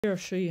Here I'll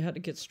show you how to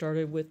get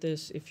started with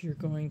this if you're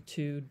going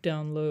to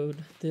download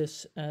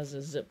this as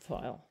a zip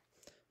file.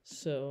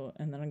 So,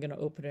 and then I'm going to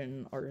open it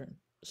in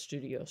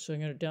RStudio. So I'm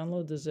going to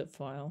download the zip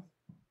file,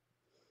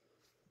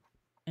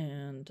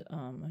 and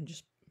I'm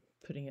just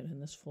putting it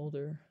in this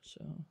folder. So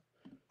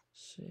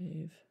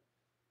save.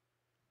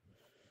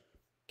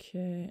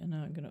 Okay, and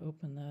now I'm going to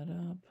open that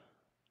up.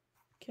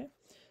 Okay,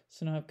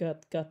 so now I've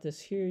got this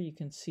here. You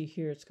can see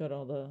here it's got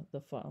all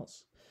the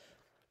files.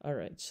 All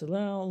right, so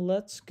now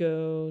let's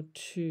go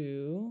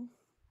to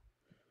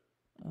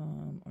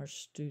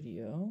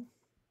RStudio.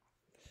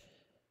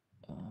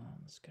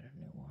 Let's get a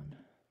new one.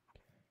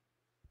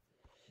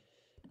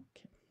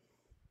 Okay.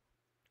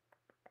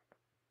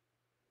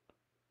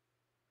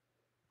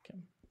 Okay.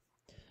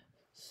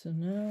 So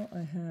now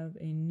I have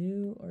a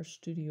new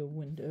RStudio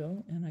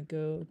window, and I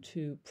go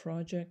to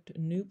Project,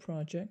 New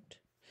Project,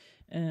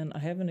 and I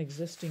have an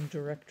existing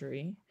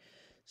directory.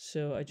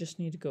 So I just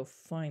need to go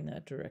find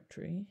that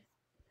directory,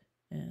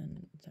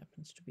 and it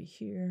happens to be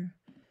here.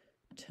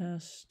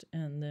 Test,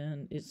 and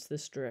then it's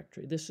this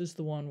directory. This is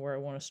the one where I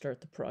want to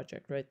start the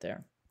project right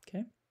there.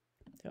 Okay,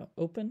 so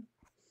open,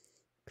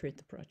 create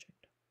the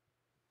project.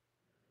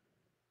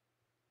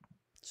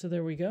 So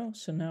there we go.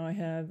 So now I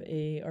have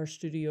a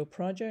RStudio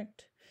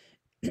project.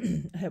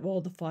 I have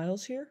all the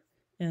files here,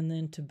 and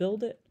then to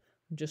build it,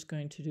 I'm just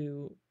going to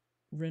do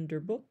render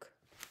book.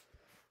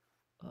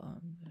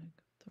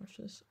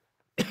 This.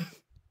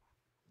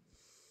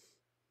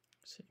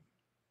 See,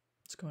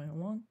 it's going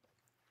along.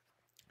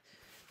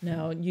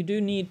 Now, you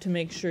do need to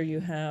make sure you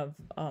have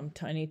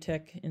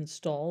TinyTech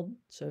installed.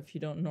 So if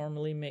you don't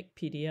normally make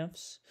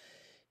PDFs,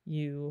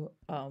 you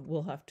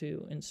will have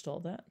to install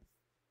that.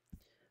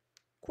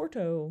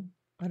 Quarto,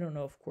 I don't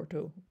know if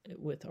Quarto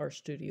with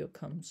RStudio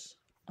comes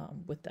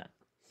with that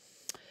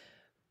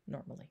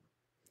normally.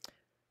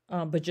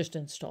 But just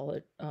install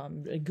it.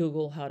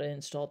 Google how to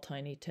install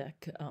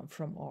TinyTech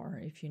from R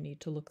if you need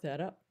to look that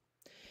up.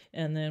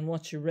 And then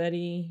once you're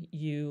ready,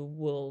 you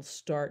will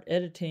start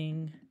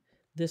editing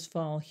this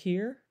file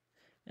here,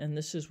 and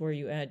this is where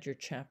you add your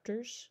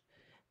chapters,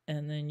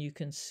 and then you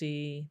can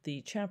see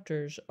the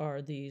chapters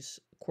are these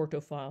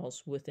Quarto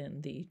files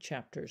within the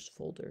chapters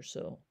folder,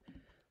 so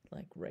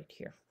like right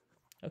here.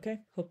 Okay,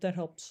 hope that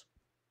helps.